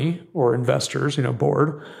 company, or investors,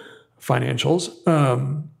 board, financials,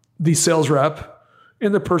 the sales rep,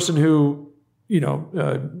 and the person who,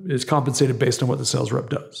 is compensated based on what the sales rep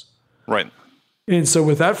does. Right. And so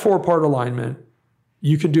with that 4-part alignment,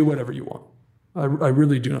 you can do whatever you want. I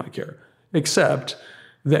really do not care. Except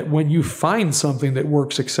that when you find something that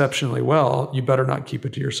works exceptionally well, you better not keep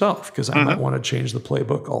it to yourself because I might want to change the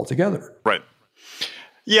playbook altogether. Right.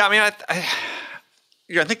 Yeah, I mean,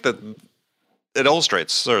 I think that it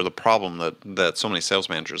illustrates sort of the problem that so many sales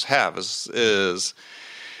managers have is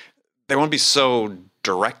they want to be so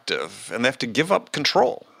directive and they have to give up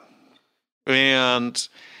control. And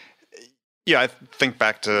I think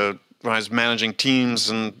back to when I was managing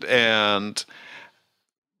teams and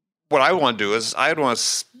what I want to do is I'd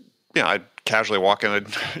casually walk in and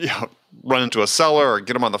run into a seller or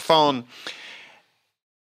get them on the phone,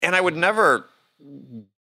 and I would never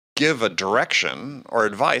give a direction or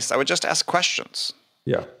advice. I would just ask questions.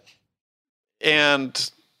 Yeah. And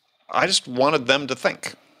I just wanted them to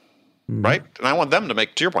think, right? And I want them to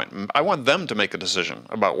to your point, I want them to make a decision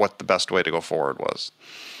about what the best way to go forward was.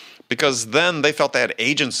 Because then they felt they had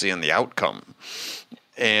agency in the outcome.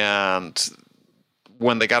 And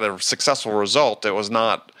when they got a successful result, it was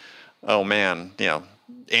not, oh man,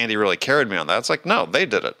 Andy really carried me on that. It's like, no, they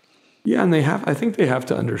did it. Yeah, and I think they have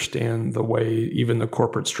to understand the way even the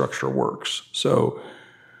corporate structure works. So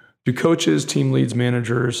do coaches, team leads,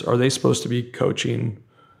 managers, are they supposed to be coaching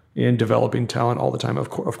and developing talent all the time? Of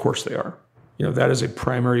course they are. That is a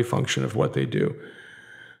primary function of what they do.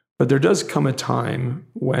 But there does come a time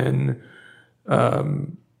when,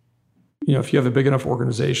 if you have a big enough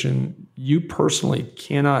organization, you personally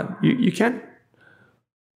cannot, you can't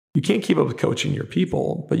keep up with coaching your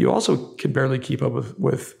people, but you also can barely keep up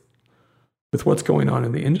with what's going on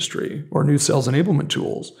in the industry or new sales enablement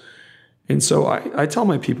tools. And so I tell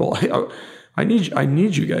my people, I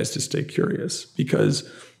need you guys to stay curious because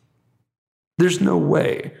there's no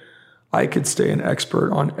way I could stay an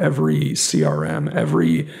expert on every CRM,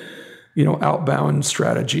 every outbound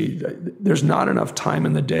strategy. There's not enough time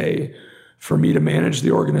in the day for me to manage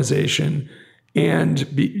the organization and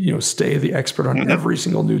stay the expert on every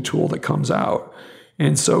single new tool that comes out.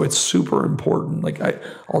 And so it's super important. Like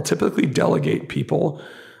I'll typically delegate people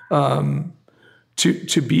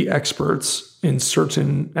to be experts in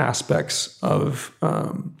certain aspects of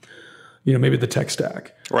maybe the tech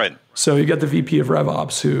stack. Right. So you got the VP of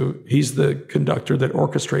RevOps he's the conductor that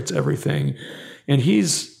orchestrates everything. And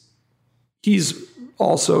he's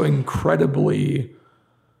also incredibly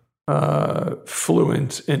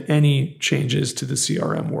fluent in any changes to the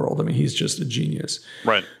CRM world. I mean, he's just a genius.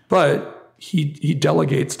 Right. But he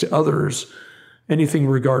delegates to others anything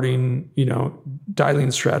regarding,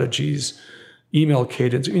 dialing strategies, email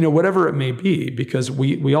cadence, whatever it may be, because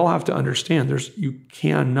we all have to understand you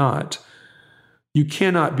cannot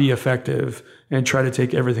be effective and try to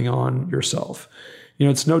take everything on yourself.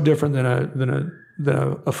 It's no different than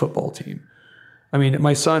a football team. I mean,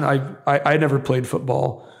 my son, I never played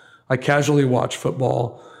football. I casually watched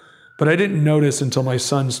football, but I didn't notice until my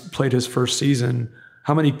son played his first season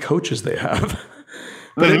how many coaches they have.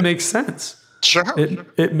 But it makes sense. Sure.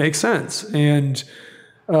 It makes sense. And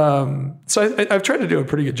so I've tried to do a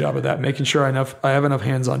pretty good job of that, making sure I have enough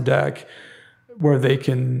hands on deck where they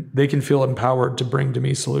can feel empowered to bring to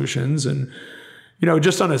me solutions. And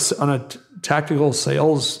just on a tactical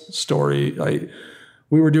sales story,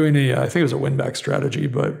 we were doing I think it was a win-back strategy,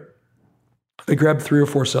 but I grabbed 3 or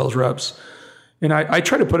 4 sales reps, and I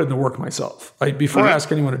try to put in the work myself. Before I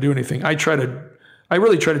ask anyone to do anything, I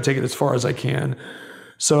really try to take it as far as I can,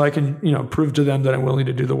 so I can prove to them that I'm willing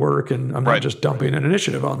to do the work, and I'm not just dumping an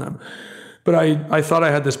initiative on them. But I thought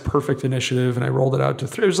I had this perfect initiative, and I rolled it out to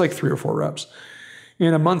 3. It was like 3 or 4 reps,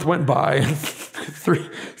 and a month went by, and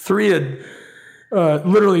three had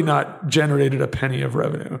literally not generated a penny of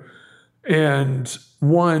revenue. And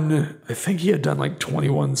one, I think he had done like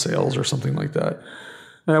 21 sales or something like that.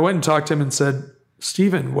 And I went and talked to him and said,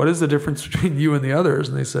 Steven, what is the difference between you and the others?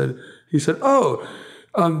 And he said,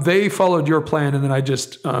 they followed your plan. And then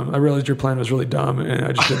I realized your plan was really dumb, and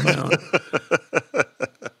I just did my own.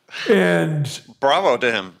 And bravo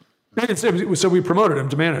to him. So we promoted him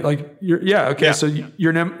to manager. So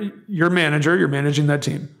you're manager, you're managing that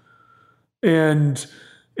team. And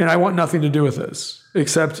I want nothing to do with this,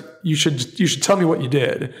 except you should tell me what you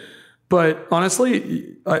did. But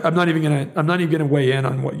honestly, I'm not even gonna weigh in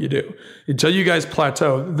on what you do until you guys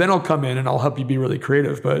plateau. Then I'll come in and I'll help you be really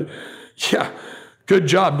creative. But yeah, good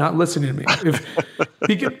job not listening to me.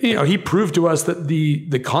 If he proved to us that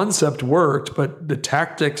the concept worked, but the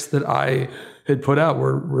tactics that I had put out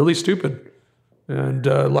were really stupid. And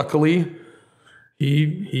luckily,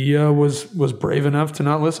 he was brave enough to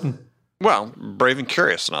not listen. Well, brave and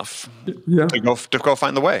curious enough to go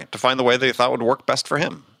find the way that he thought would work best for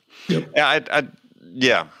him.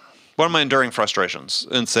 Yep. One of my enduring frustrations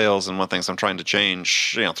in sales, and one of the things I'm trying to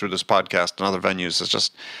change, through this podcast and other venues, is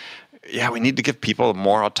just, we need to give people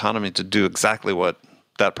more autonomy to do exactly what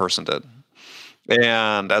that person did.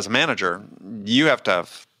 And as a manager, you have to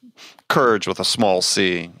have courage with a small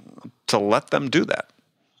c to let them do that.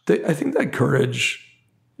 I think that courage,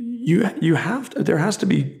 there has to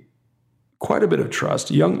be quite a bit of trust.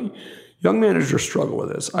 Young managers struggle with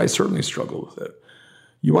this. I certainly struggle with it.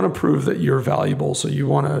 You want to prove that you're valuable, so you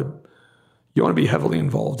want to be heavily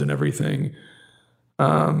involved in everything.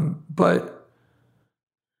 But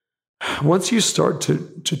once you start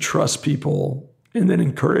to trust people and then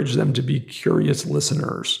encourage them to be curious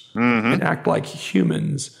listeners and act like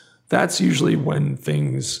humans, that's usually when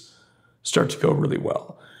things start to go really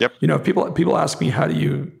well. Yep. People ask me, how do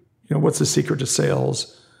you what's the secret to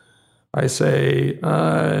sales? I say,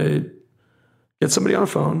 get somebody on a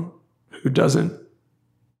phone who doesn't,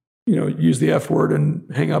 use the F word and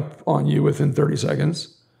hang up on you within 30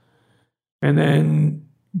 seconds. And then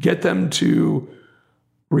get them to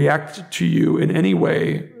react to you in any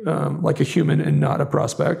way like a human and not a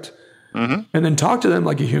prospect. And then talk to them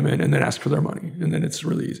like a human and then ask for their money. And then it's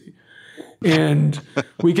really easy. And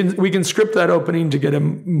we can script that opening to get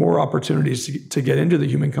them more opportunities to get into the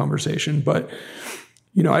human conversation. But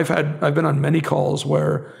I've been on many calls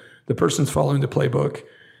where the person's following the playbook,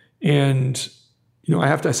 and I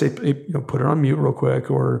have to say, put it on mute real quick,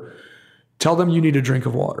 or tell them you need a drink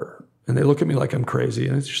of water, and they look at me like I'm crazy,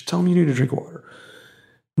 and I just tell them you need a drink of water.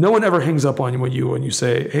 No one ever hangs up on you when you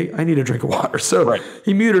say, "Hey, I need a drink of water." So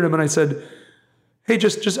he muted him, and I said, "Hey,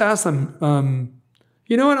 just ask them.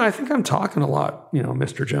 And I think I'm talking a lot,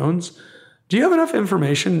 Mr. Jones. Do you have enough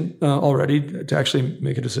information already to actually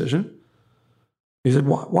make a decision?" He said,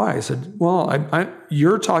 "Why?" I said, "Well,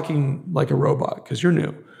 you're talking like a robot because you're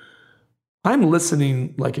new. I'm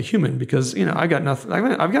listening like a human because, I got nothing.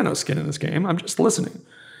 I've got no skin in this game. I'm just listening.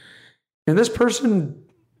 And this person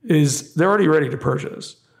they're already ready to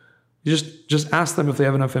purchase. You just ask them if they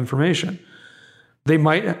have enough information. They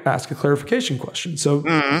might ask a clarification question. So,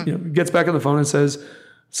 gets back on the phone and says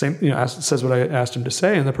what I asked him to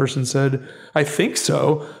say. And the person said, I think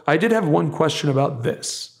so. I did have one question about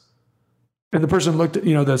this. And the person looked at,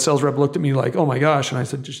 the sales rep looked at me like, oh my gosh. And I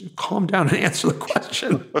said, just calm down and answer the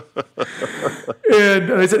question.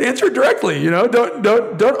 and I said, answer it directly.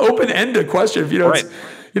 Don't open-end a question.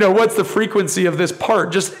 What's the frequency of this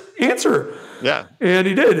part? Just answer. Yeah. And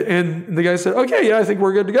he did. And the guy said, okay, yeah, I think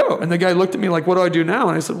we're good to go. And the guy looked at me like, what do I do now?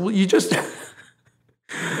 And I said, well, you just,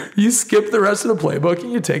 you skip the rest of the playbook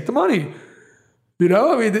and you take the money. It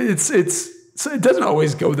doesn't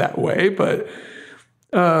always go that way, but,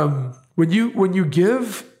 when you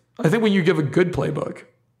give a good playbook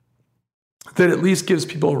that at least gives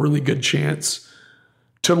people a really good chance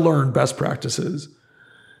to learn best practices,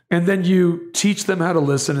 and then you teach them how to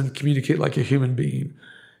listen and communicate like a human being,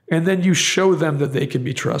 and then you show them that they can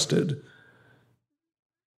be trusted,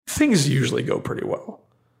 things usually go pretty well.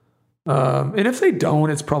 And if they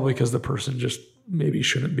don't, it's probably because the person just maybe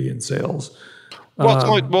shouldn't be in sales. Well,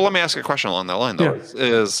 let me ask you a question along that line, though.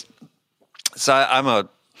 Yeah. I'm a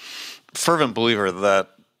fervent believer that,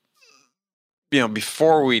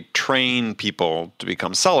 before we train people to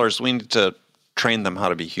become sellers, we need to train them how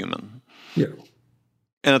to be human. Yeah.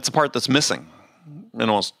 And it's a part that's missing in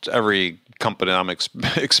almost every company I'm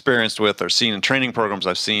experienced with or seen in training programs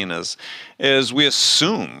I've seen is we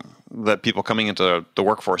assume that people coming into the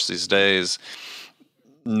workforce these days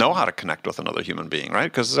know how to connect with another human being,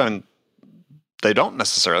 right? Because they don't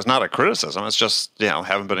necessarily. It's not a criticism. It's just,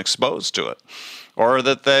 haven't been exposed to it. Or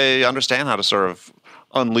that they understand how to sort of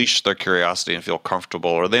unleash their curiosity and feel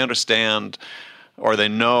comfortable, or they understand or they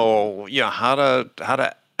know, how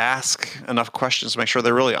to ask enough questions to make sure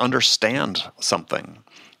they really understand something,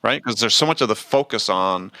 right? Because there's so much of the focus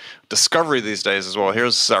on discovery these days as well.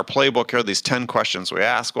 Here's our playbook. Here are these 10 questions we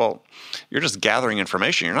ask. Well, you're just gathering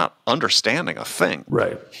information. You're not understanding a thing.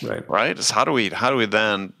 Right. It's how do we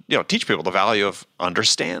then, teach people the value of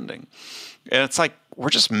understanding? And it's like we're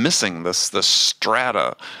just missing this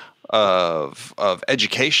strata of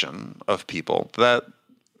education of people that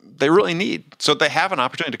they really need, so they have an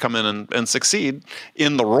opportunity to come in and succeed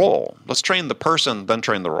in the role. Let's train the person, then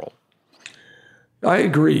train the role. I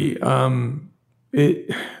agree. I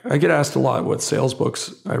get asked a lot what sales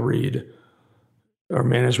books I read or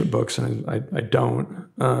management books, and I don't.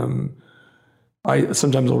 I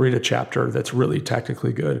sometimes will read a chapter that's really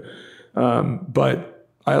technically good, but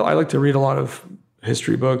I like to read a lot of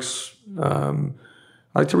history books. I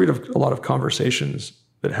like to read a lot of conversations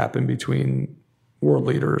that happen between world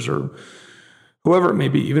leaders or whoever it may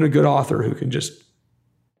be, even a good author who can just,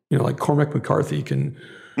 like Cormac McCarthy he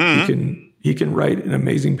can write an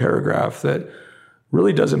amazing paragraph that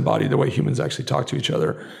really does embody the way humans actually talk to each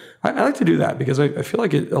other. I like to do that because I feel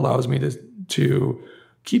like it allows me to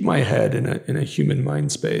keep my head in a human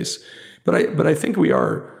mind space. But I think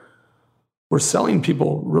we're selling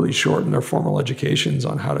people really short in their formal educations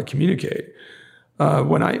on how to communicate.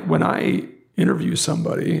 When I interview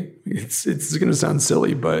somebody, it's going to sound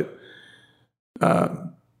silly, but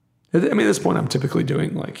at this point I'm typically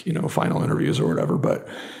doing final interviews or whatever, but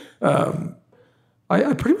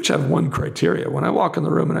I pretty much have one criteria. When I walk in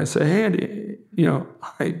the room and I say, "Hey, Andy,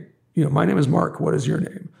 hi, my name is Mark. What is your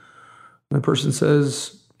name?" And the person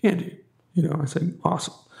says, "Andy." I say,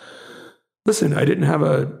 "Awesome. Listen, I didn't have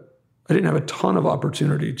a ton of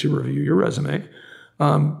opportunity to review your resume.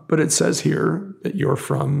 But it says here that you're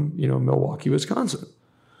from, Milwaukee, Wisconsin."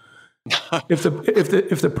 If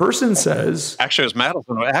the person says, actually it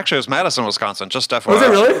was Madison, Wisconsin, just FYI. Was it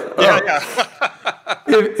really? Yeah.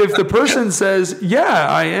 if the person says, "Yeah,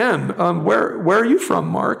 I am," where are you from,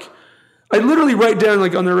 Mark? I literally write down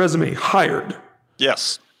on their resume, hired.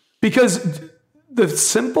 Yes. Because the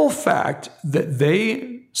simple fact that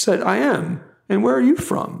they said, "I am," and "where are you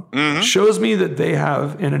from?" shows me that they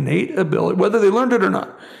have an innate ability, whether they learned it or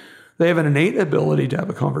not, they have an innate ability to have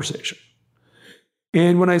a conversation.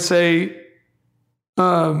 And when I say,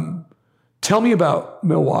 "Tell me about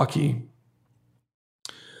Milwaukee,"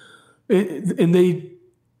 and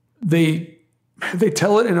they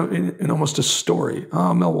tell it in almost a story.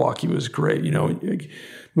 "Oh, Milwaukee was great.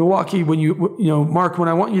 Milwaukee, when Mark, when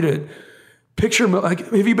I want you to picture,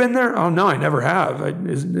 have you been there?" "Oh, no, I never have.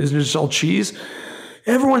 Isn't it just all cheese?"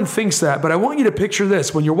 Everyone thinks that, but I want you to picture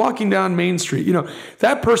this. When you're walking down Main Street,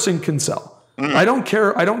 that person can sell. I don't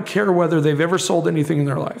care whether they've ever sold anything in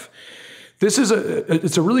their life. This is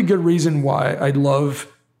it's a really good reason why I love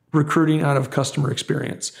recruiting out of customer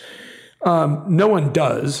experience. No one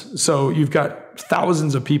does. So you've got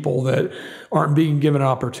thousands of people that aren't being given an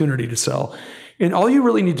opportunity to sell. And all you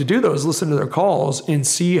really need to do, though, is listen to their calls and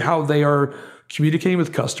see how they are communicating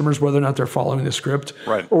with customers, whether or not they're following the script,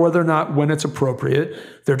 right, or whether or not, when it's appropriate,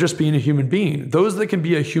 they're just being a human being. Those that can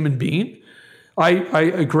be a human being, I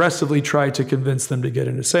aggressively try to convince them to get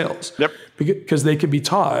into sales. Yep. Because they can be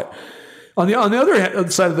taught. On the other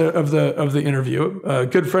side of the interview, a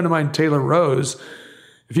good friend of mine, Taylor Rose,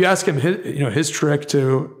 if you ask him his trick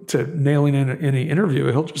to nailing in any interview,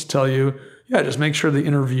 he'll just tell you, just make sure the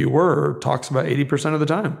interviewer talks about 80% of the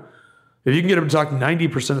time. If you can get him to talk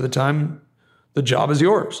 90% of the time, the job is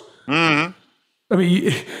yours. Mm-hmm. I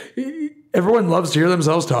mean, everyone loves to hear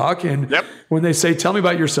themselves talk. And when they say, "Tell me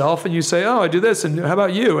about yourself," and you say, "Oh, I do this, and how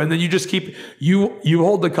about you?" And then you just keep, you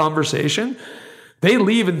hold the conversation, they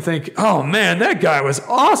leave and think, "Oh man, that guy was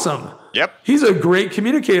awesome. Yep. He's a great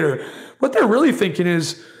communicator." What they're really thinking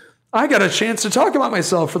is, "I got a chance to talk about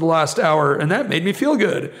myself for the last hour, and that made me feel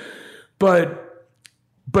good." But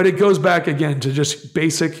it goes back again to just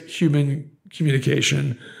basic human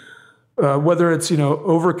communication, whether it's,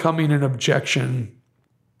 overcoming an objection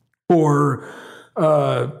or,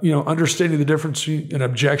 understanding the difference between an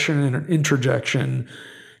objection and an interjection.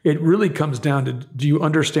 It really comes down to, do you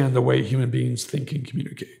understand the way human beings think and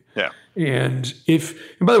communicate? Yeah. And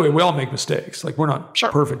by the way, we all make mistakes. We're not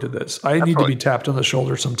perfect at this. I need to be tapped on the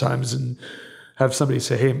shoulder sometimes and have somebody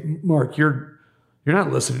say, "Hey, Mark, you're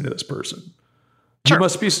not listening to this person. Sure.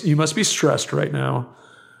 You must be stressed right now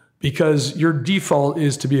because your default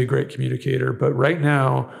is to be a great communicator, but right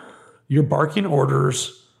now you're barking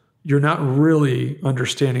orders. You're not really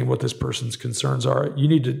understanding what this person's concerns are. You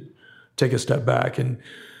need to take a step back." And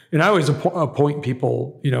I always appoint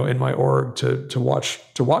people, in my org to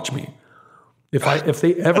watch me. If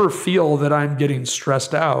they ever feel that I'm getting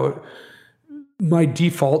stressed out, my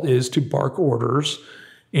default is to bark orders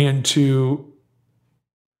and to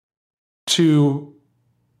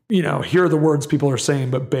hear the words people are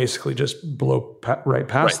saying, but basically just blow right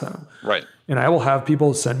past them. Right. And I will have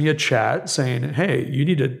people send me a chat saying, "Hey, you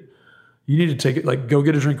need to take it, like, go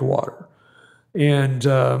get a drink of water." And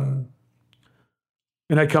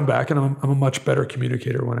I come back and I'm a much better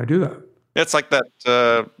communicator when I do that. It's like that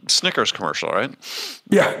Snickers commercial, right?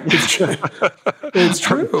 Yeah, it's true. It's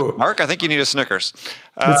true. Mark, I think you need a Snickers.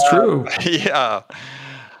 It's true. Yeah.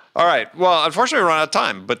 All right. Well, unfortunately, we're running out of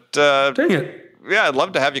time, but dang it. Yeah, I'd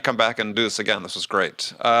love to have you come back and do this again. This was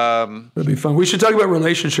great. That'd be fun. We should talk about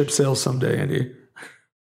relationship sales someday, Andy.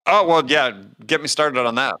 Oh, well, yeah. Get me started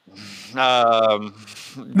on that.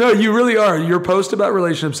 No, you really are. Your post about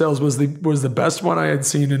relationship sales was the best one I had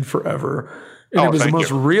seen in forever. And it was the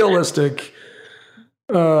most realistic.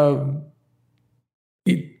 Everyone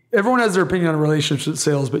has their opinion on relationship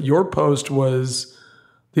sales, but your post was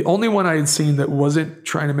the only one I had seen that wasn't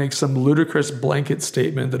trying to make some ludicrous blanket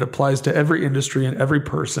statement that applies to every industry and every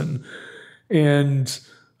person. And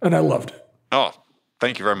I loved it. Oh,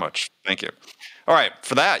 thank you very much. Thank you. All right.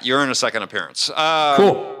 For that, you're in a second appearance.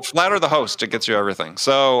 Cool. Flatter the host. It gets you everything.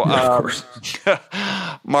 So, of course.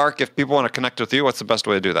 Mark, if people want to connect with you, what's the best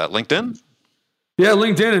way to do that? LinkedIn? Yeah,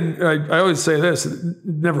 LinkedIn. And I always say this, it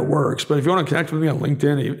never works, but if you want to connect with me on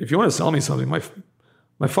LinkedIn, if you want to sell me something, my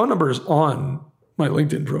phone number is on my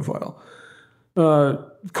LinkedIn profile.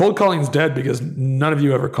 Cold calling is dead because none of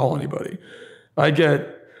you ever call anybody.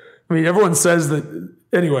 Everyone says that.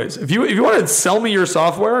 Anyways, if you want to sell me your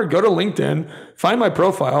software, go to LinkedIn, find my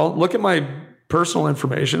profile, look at my personal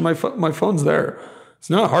information. My phone's there. It's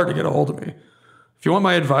not hard to get a hold of me. If you want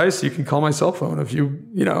my advice, you can call my cell phone. If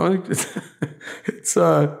it's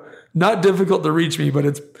not difficult to reach me, but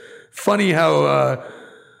it's funny how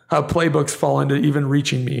playbooks fall into even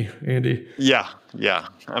reaching me, Andy. Yeah,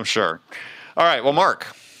 I'm sure. All right, well, Mark,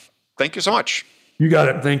 thank you so much. You got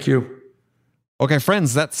it. Thank you. Okay,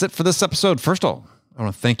 friends, that's it for this episode. First of all, I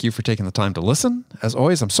want to thank you for taking the time to listen. As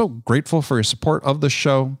always, I'm so grateful for your support of the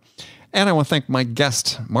show. And I want to thank my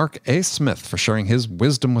guest, Mark A. Smith, for sharing his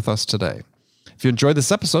wisdom with us today. If you enjoyed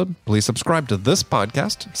this episode, please subscribe to this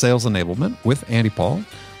podcast, Sales Enablement with Andy Paul,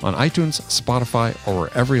 on iTunes, Spotify, or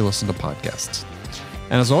wherever you listen to podcasts.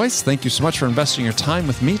 And as always, thank you so much for investing your time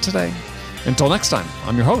with me today. Until next time,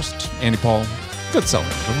 I'm your host, Andy Paul. Good selling,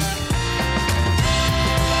 everyone.